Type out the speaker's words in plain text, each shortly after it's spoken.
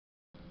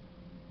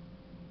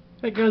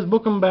Hey guys,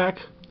 welcome back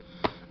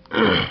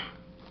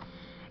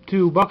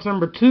to box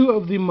number 2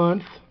 of the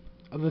month,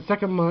 of the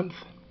second month.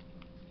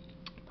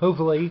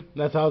 Hopefully,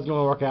 that's how it's going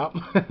to work out.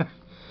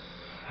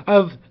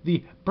 Of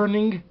the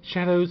Burning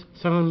Shadows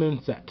Sun and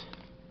Moon set.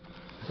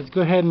 Let's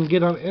go ahead and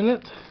get on in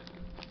it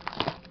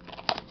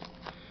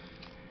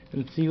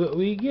and see what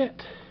we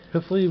get.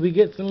 Hopefully we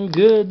get some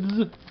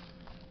goods.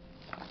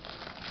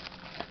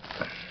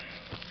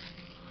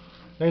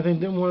 Anything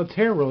didn't want to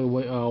tear really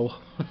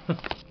well.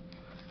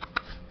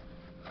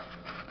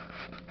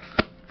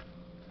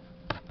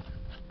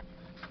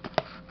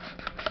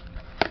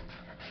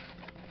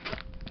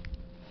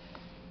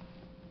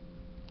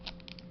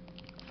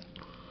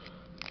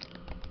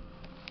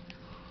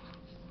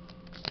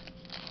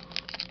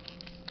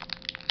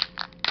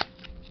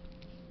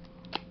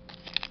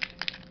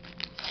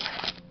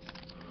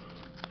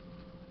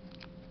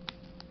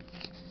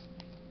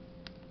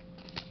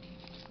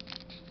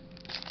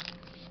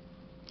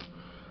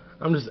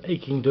 I'm just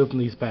aching to open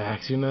these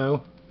packs, you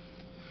know.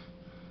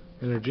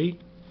 Energy.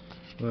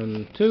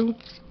 1, 2.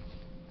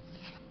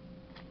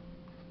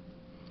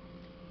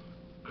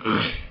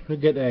 We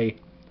get a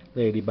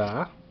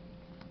Ladybug,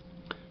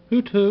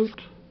 Hoot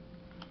Hoot,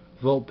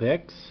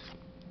 Vulpix,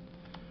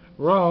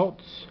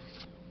 Ralts,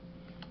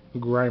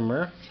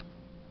 Grimer,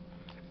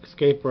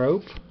 Escape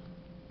Rope,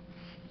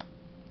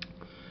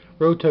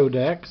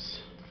 Rotodex,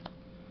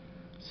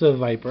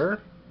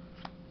 Viper,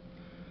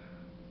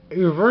 a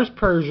Reverse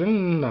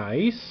Persian,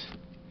 nice,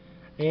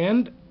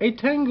 and a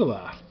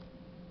Tangela.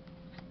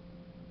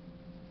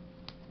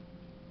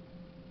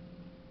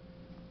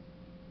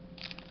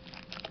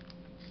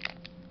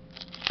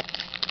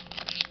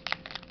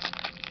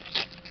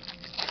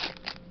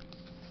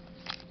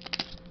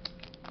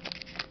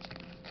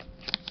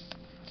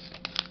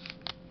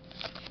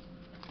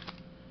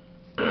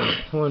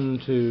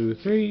 One, two,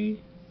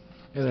 three,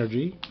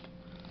 energy.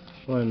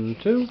 1,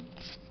 2.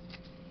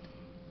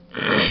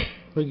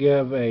 We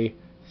have a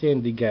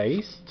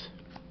Sandygeist,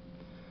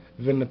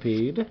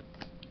 Venipede,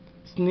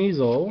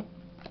 Sneasel,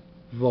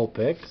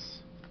 Vulpix,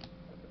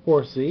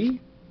 Horsey,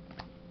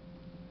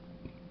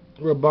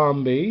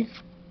 Rabombi,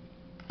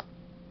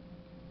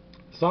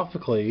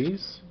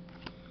 Sophocles,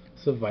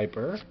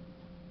 Viper,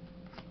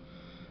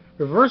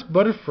 Reverse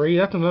Butterfree,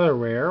 that's another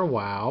rare,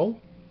 wow,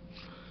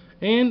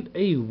 and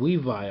a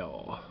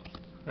Weavile.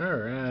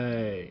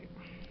 Alright.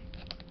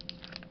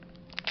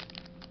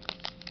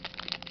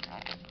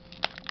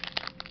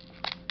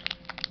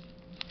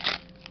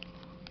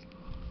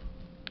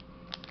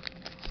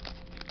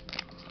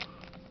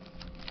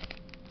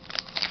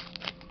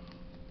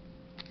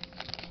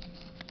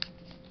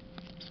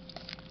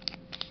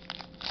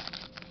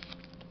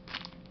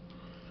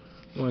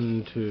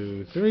 One,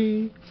 two,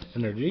 three,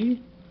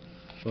 energy.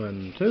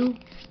 1, 2.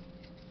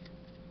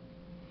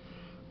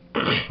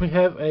 We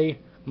have a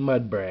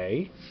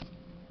Mudbray,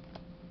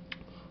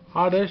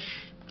 Oddish,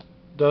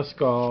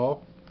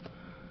 Duskull,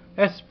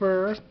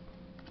 Esper,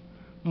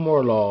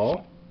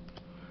 Morlaw,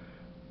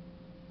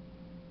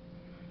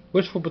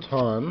 Wishful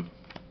Baton,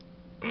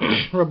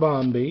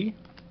 Rabombi,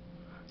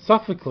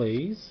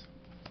 Sophocles,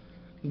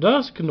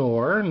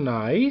 Dusknoir,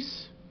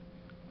 nice,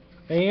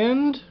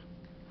 and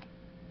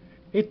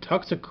a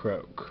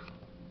Toxicroak.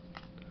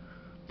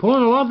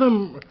 Pulling a lot of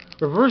them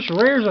reverse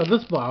rares out of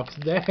this box,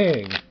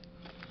 dang.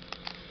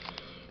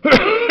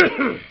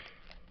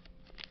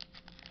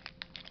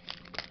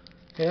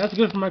 Hey, that's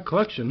good for my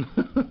collection.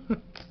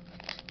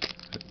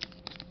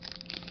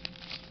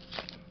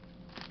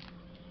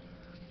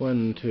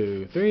 1,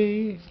 2,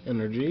 3,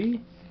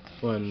 energy.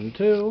 1,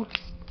 2.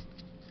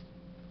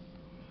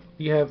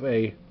 You have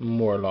a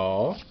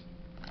Morlaw,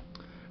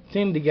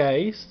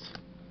 Sandygeist,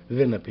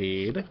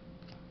 Venipede,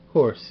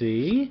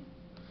 Horsey,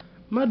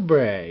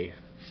 Mudbray,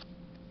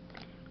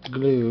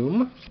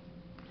 Gloom,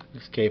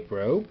 Escape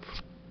Rope,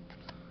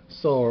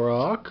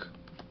 Solrock,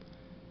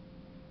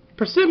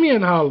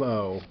 Persimmon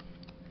Hollow,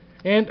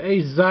 and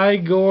a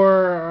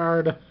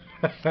Zygarde.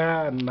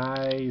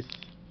 Nice.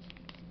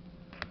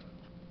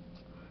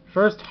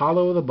 First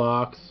hollow of the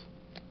box.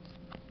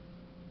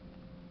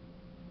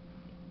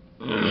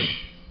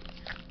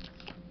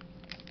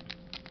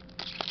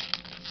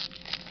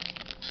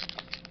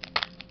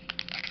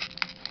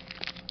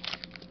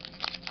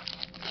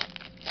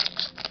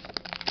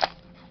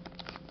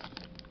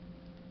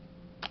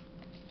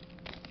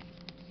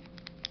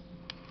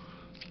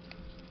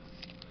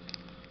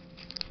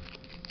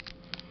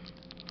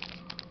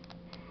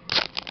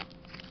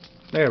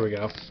 There we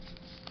go.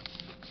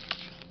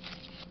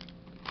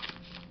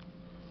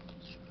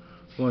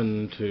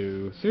 1,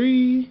 2,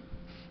 3.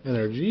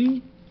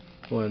 Energy.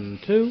 1,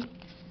 2.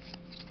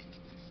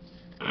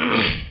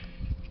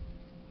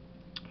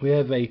 We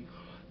have a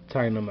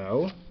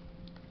Dynamo,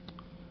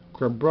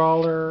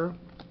 Crabrawler,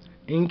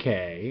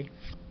 Inkay,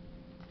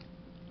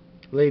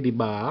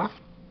 Ladybug,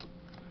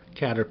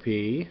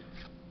 Caterpie,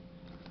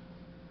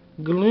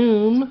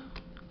 Gloom,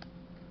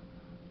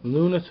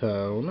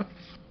 Lunatone,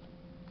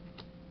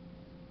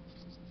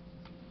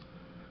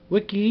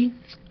 Wiki,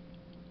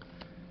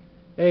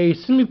 a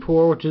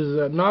Simipour, which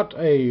is not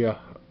a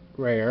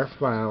rare,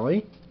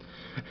 finally,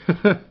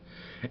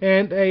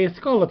 and a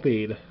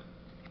Scolipede.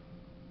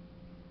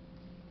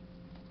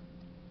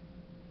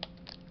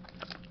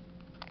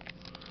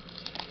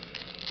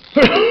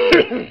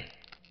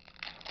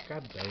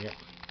 God dang it.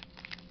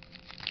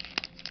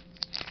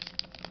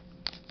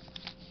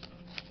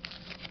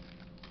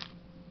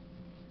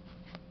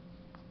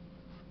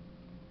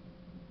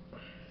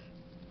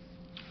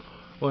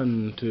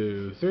 One,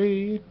 two,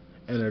 three.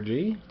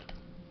 Energy.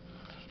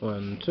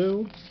 1,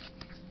 2.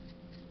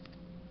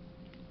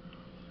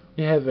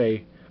 We have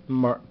a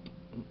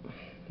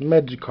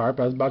Magikarp.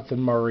 I was about to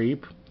say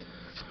Mareep.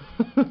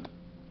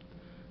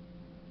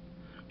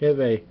 We have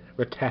a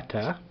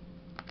Rattata.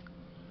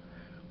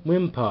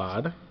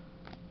 Wimpod.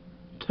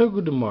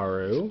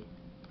 Togedemaru.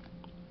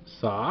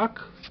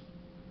 Sock.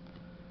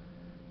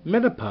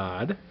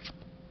 Metapod.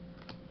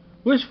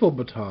 Wishful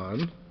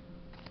Baton.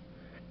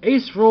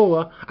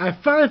 Acerola. I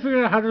finally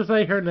figured out how to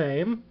say her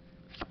name.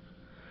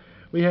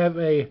 We have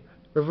a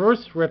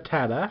Reverse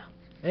Rattata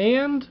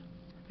and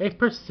a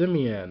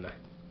Persimmon.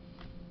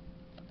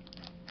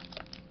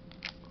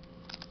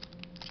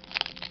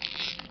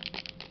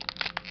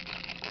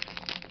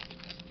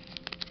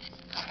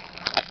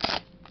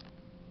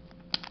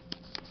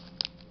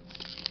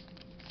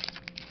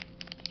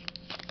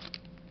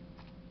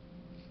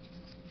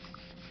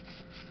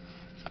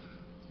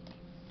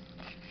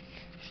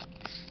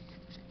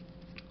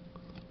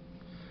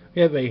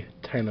 We have a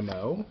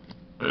Dynamo,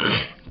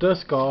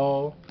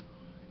 Duskull,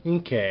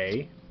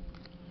 Inkay,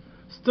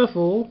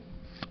 Stuffle,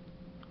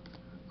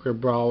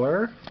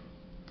 Crabrawler,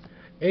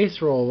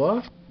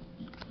 Acerola,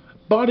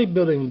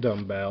 Bodybuilding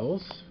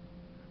Dumbbells,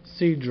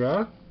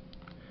 Seadra,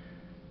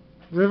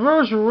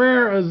 Reverse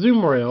Rare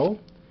Azumarill,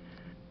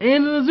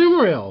 and an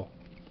Azumarill.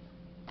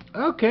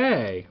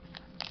 Okay.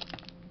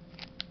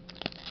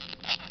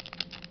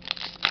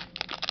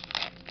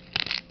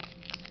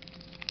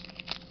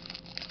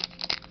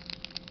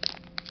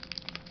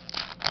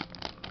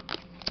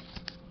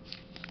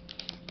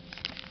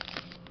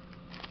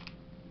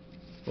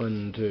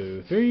 One,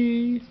 two,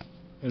 three.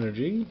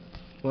 Energy.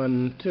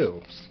 1,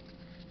 2.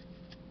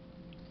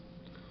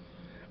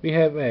 We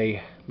have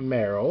a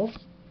Meryl,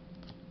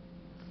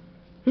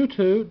 Hoot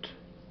Hoot,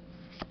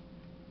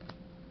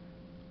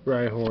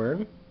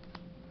 Rhyhorn,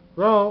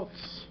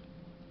 Ralts,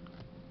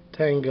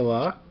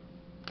 Tangela,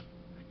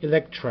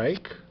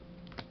 Electrike,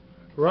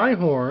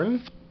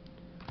 Rhyhorn,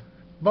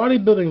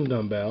 Bodybuilding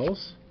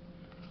Dumbbells.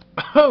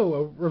 Oh,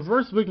 a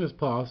Reverse Weakness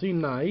Policy.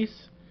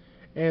 Nice.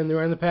 And the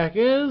rare in the pack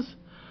is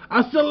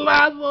a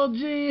Salazzle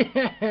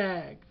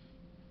GX!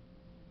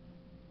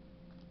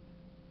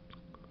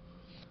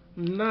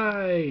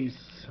 Nice!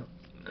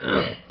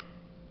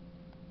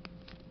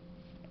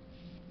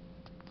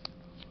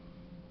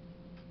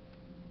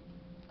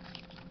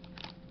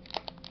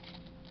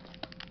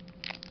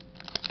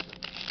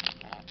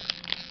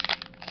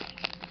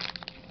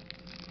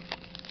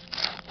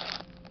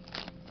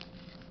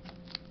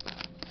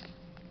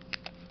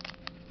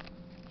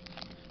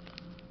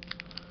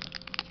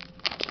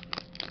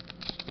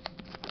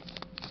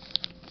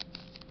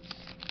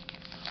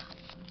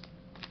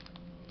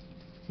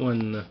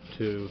 One,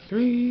 two,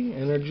 three.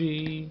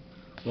 Energy.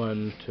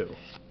 1, 2.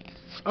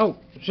 Oh,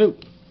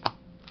 shoot!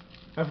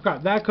 I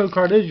forgot. That code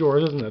card is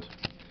yours, isn't it?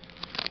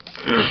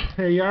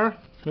 Here you are.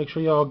 Make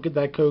sure y'all get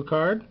that code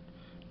card.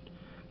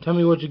 Tell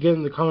me what you get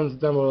in the comments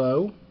down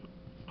below.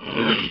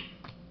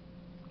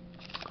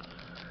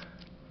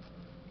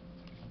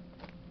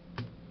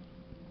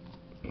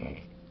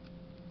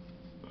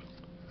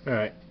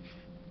 Alright.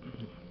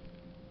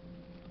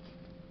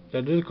 Did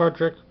I do the card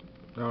trick?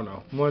 I don't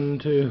know. 1,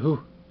 2,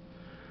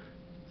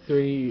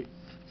 3.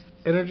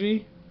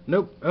 Energy?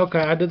 Nope. Okay,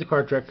 I did the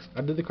card trick.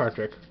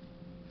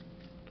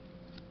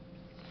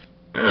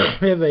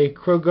 We have a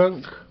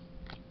Krogunk,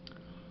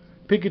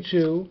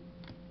 Pikachu,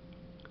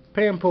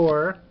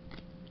 Pampor,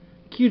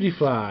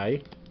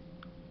 Cutiefly,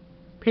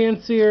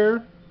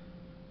 Pansear,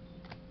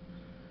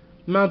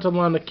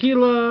 Mountamon,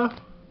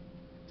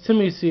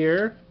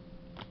 Simisear,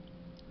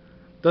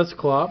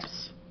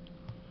 Dusclops,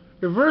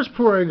 Reverse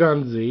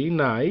Porygon Z,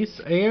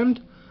 nice,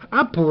 and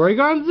a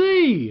Porygon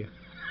Z!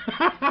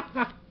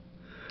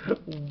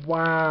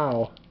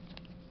 Wow.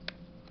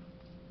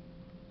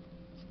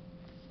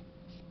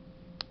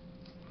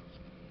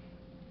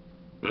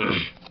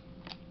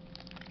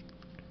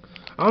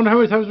 I don't know how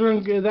many times we're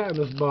going to get that in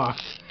this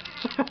box.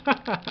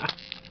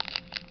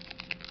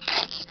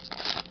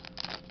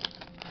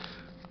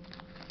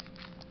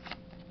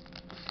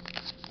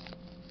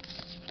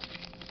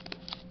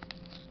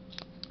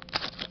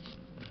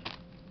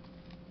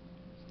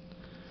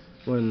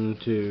 One,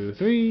 two,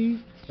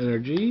 three.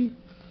 Energy.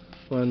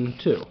 1,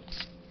 2.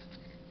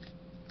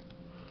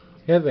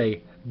 We have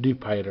a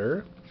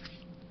Dupiter,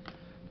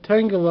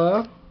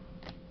 Tangela,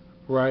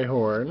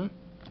 Rhyhorn,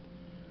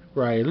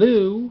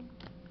 Rylou,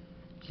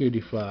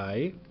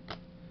 Cutiefly,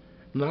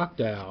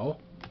 Noctowl,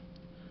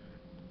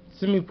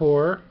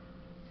 Simipour,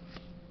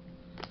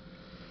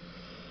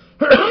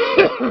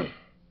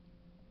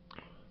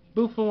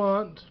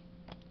 Bouffalant,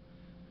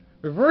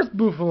 Reverse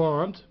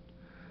Bouffalant,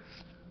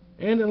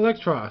 and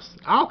Electros.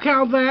 I'll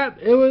count that.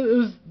 It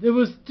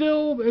was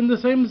still in the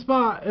same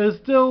spot. It was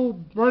still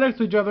right next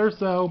to each other,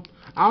 so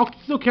I'll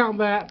still count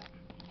that.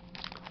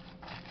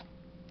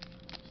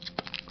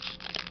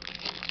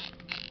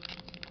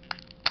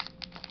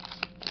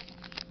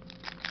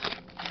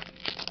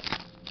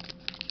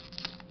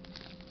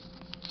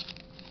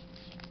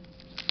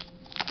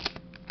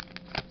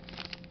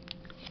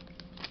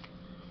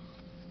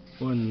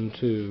 One,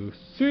 two,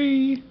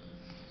 three.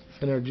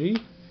 Energy.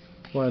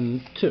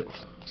 1, 2.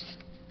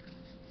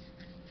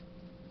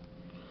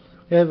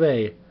 We have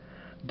a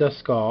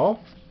Duskull,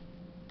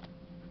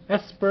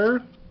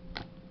 Esper,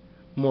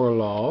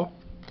 Morlaw,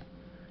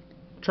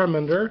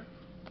 Charmander,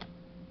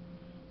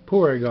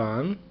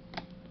 Porygon,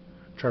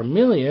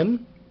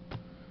 Charmeleon.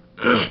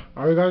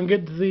 Are we going to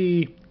get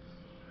the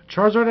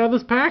Charizard out of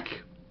this pack?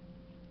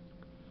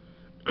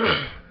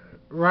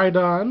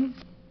 Rhydon,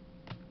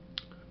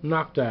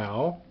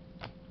 Noctowl,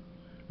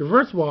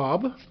 Reverse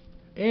Wob,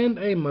 and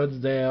a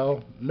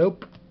Mudsdale.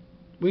 Nope,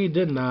 we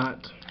did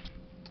not.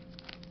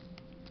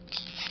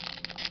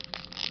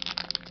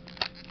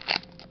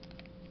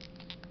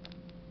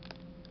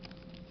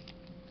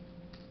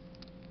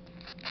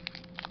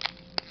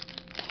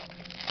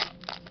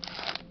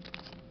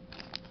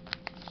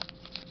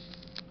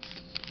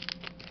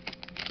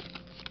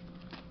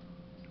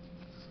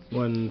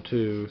 One,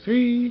 two,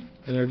 three.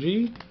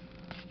 Energy.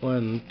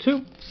 1,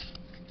 2.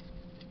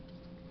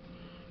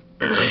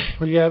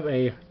 We have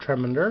a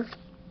Charmander,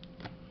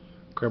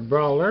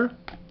 Crabrawler,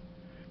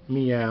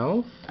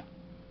 Meowth,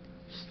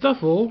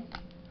 Stuffle,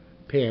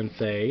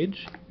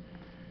 Pansage,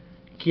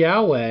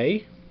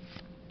 Kiawe,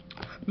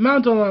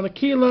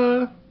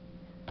 Mountalana,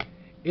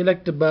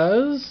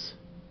 Electabuzz,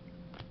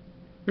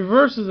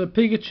 reverses a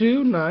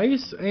Pikachu,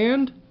 nice,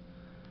 and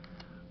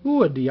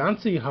ooh, a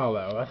Deontay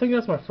Hollow. I think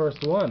that's my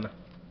first one.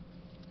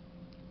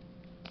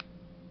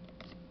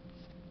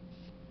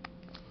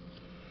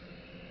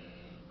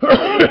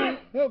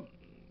 Oh,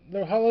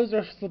 the hollows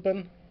are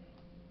slipping.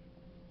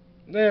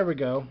 There we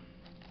go.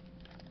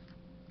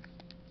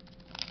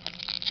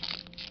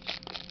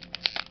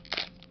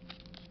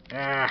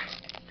 Ah,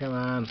 come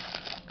on.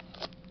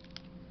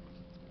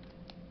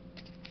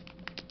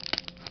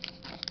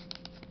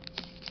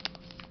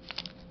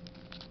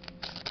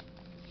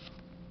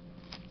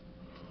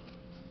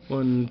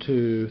 One,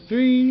 two,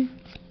 three.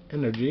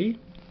 Energy.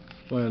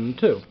 1,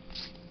 2.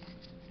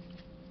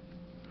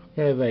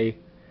 We have a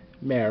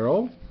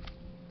Meryl,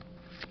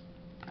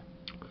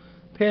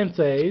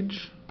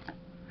 Pansage,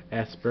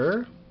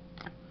 Esper,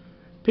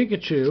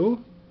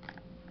 Pikachu,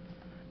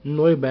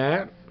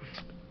 Noibat,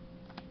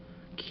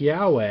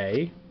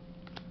 Kiawe,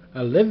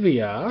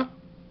 Olivia,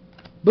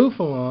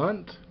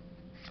 Bouffalant,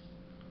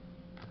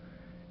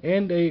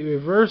 and a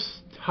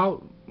reverse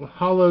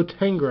hollow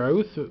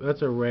Tangrowth.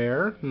 That's a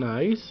rare,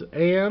 nice,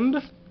 and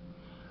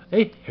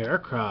a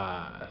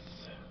Heracross.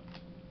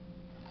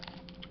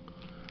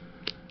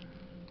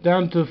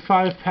 Down to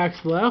 5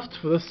 packs left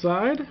for this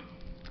side.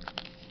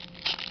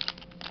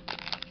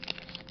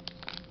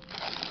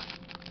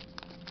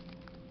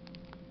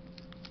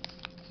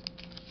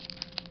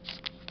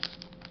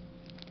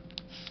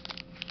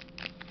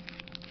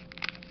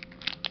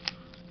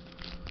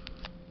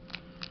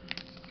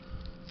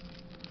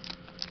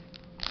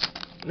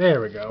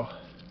 There we go.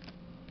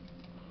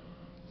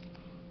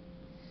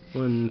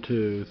 1,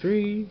 2,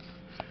 3.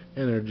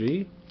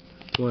 Energy.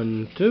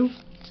 1, 2.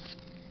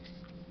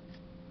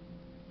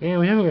 Man,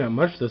 we haven't got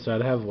much this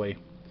side, have we?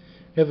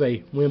 We have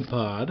a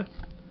Wimpod,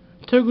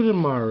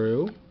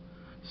 Togedemaru,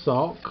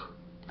 Sulk,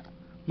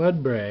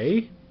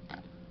 Mudbray,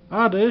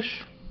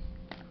 Oddish,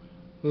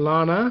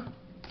 Lana,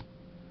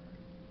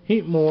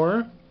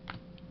 Heatmore,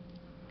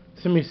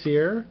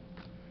 Simisear,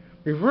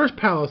 Reverse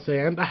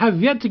Palisand. I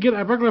have yet to get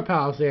a regular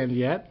Palisand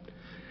yet,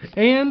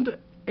 and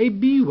a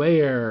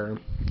Beware.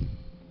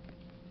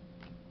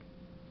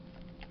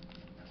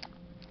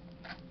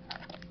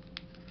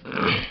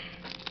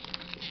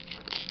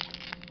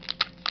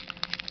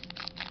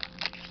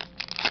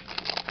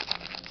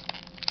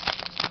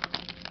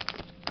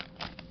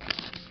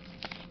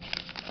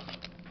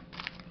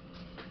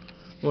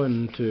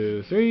 One,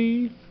 2,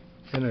 3.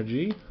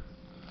 Energy.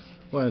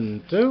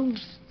 1, 2.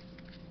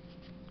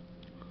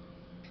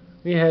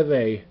 We have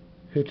a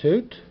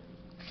Hoothoot,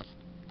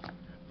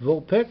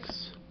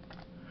 Vulpix,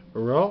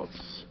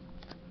 Ralts,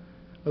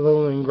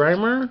 Alolan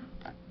Grimer,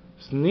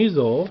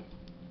 Sneasel,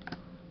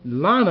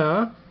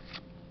 Lana,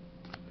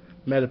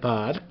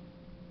 Metapod,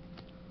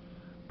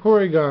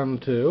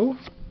 Porygon 2,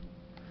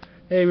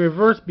 a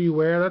Reverse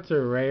Beware, that's a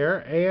rare,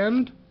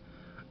 and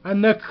a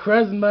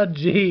Necrozma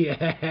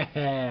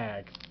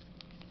GX.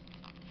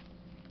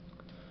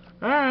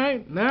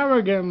 Alright, now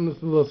we're getting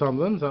this little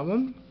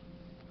something.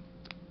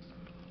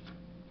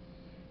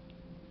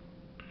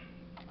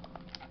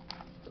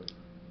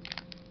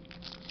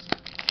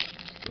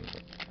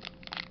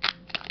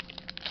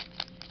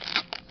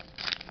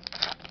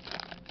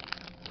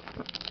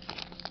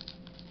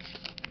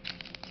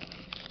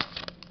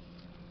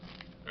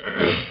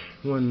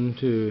 1,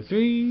 2,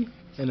 3.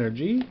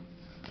 Energy.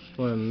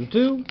 1,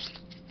 2.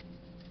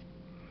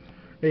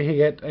 You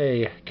get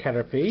a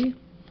Caterpie.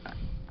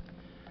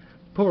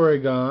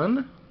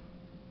 Porygon.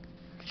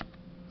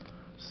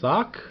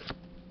 Sock.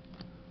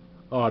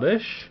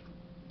 Oddish.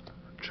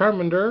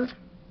 Charmander.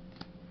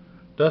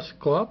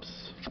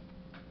 Dusclops.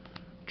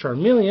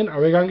 Charmeleon.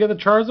 Are we going to get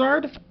the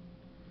Charizard?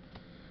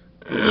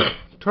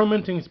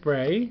 Tormenting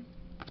Spray.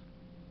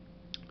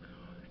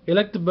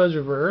 Electabuzz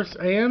Reverse.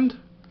 And,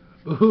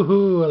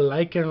 ooh,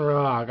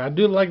 Lycanroc. I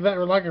do like that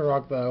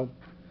Lycanroc, though.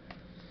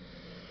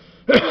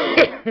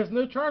 There's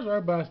no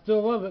Charizard, but I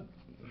still love it.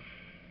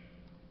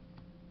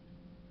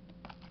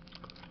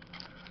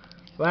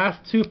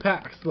 Last 2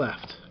 packs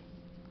left.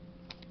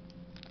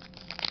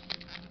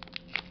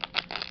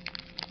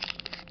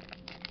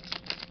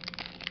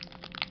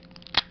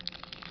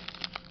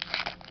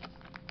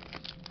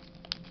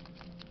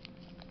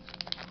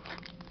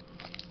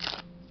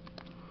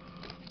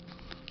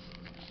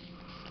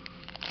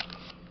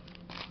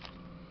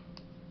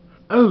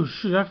 Oh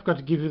shoot, I forgot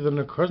to give you the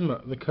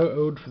Necrozma, the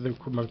code for the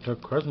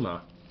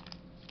Necrozma.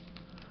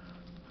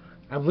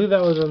 I believe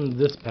that was in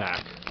this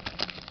pack.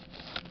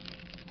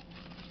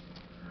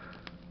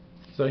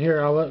 So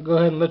here, I'll go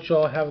ahead and let you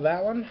all have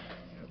that one.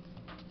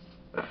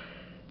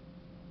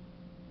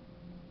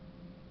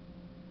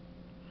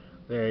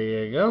 There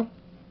you go.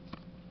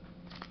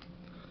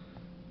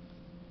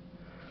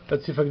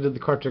 Let's see if I can do the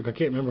card trick. I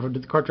can't remember if I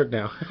did the card trick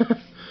now.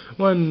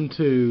 1,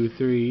 2,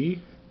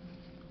 3.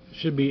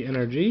 Should be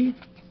energy.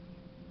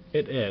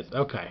 It is.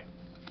 Okay.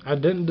 I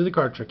didn't do the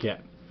card trick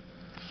yet.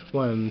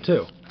 1,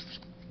 2.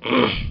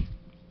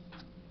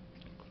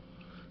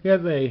 We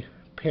have a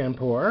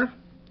Panpour,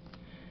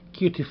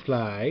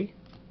 Cutiefly,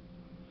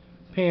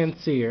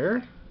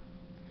 Pansear,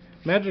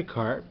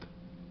 Magikarp,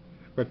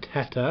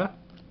 Rattata,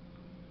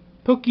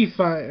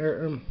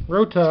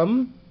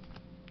 Rotom,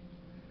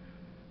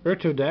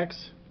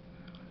 Rotodex,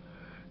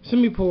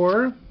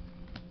 Simipour,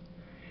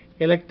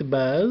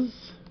 Electabuzz,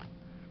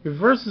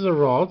 reverses a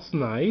Ralts,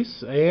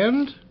 nice,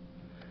 and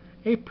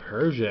a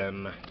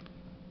Persian.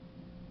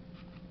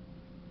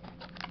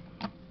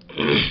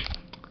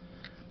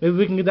 Maybe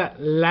we can get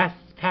that last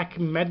pack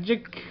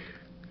magic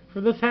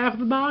for this half of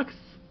the box.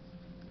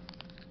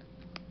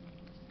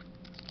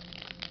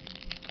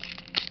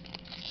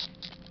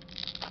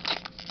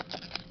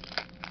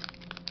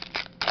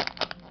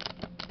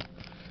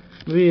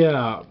 Maybe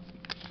a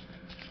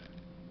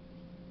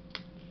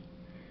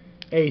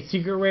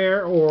secret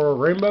rare or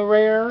rainbow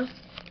rare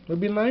would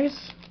be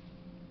nice.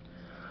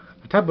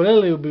 A Tapu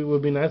Lele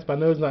would be nice, but I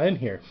know it's not in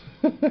here.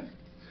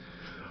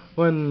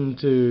 1,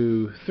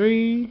 2,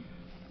 3.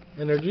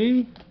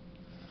 Energy.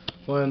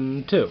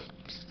 1, 2.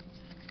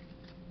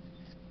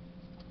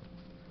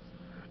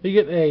 You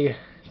get a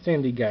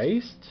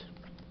Sandygeist,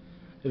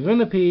 a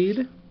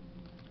Venipede,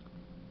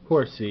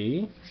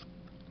 Horsey,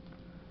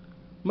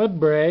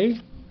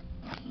 Mudbray,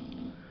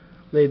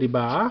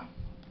 Ladybah,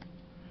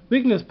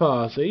 Weakness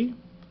Policy,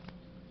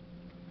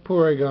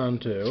 Porygon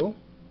 2,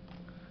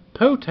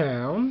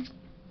 Powtown,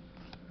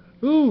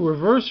 ooh,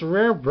 reverse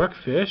rare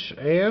Brookfish,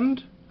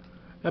 and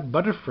a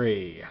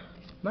Butterfree.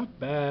 Not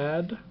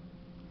bad.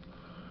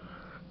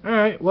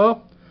 Alright,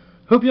 well,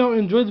 hope y'all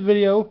enjoyed the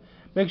video.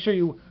 Make sure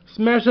you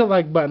smash that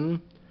like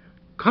button.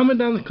 Comment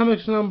down in the comment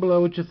section down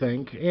below what you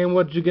think and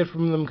what you get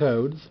from them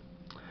codes.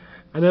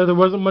 I know there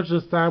wasn't much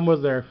this time,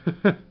 was there?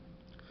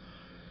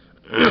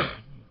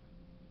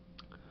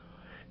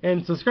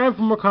 And subscribe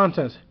for more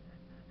content.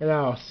 And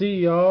I'll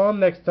see y'all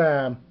next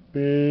time.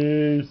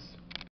 Peace.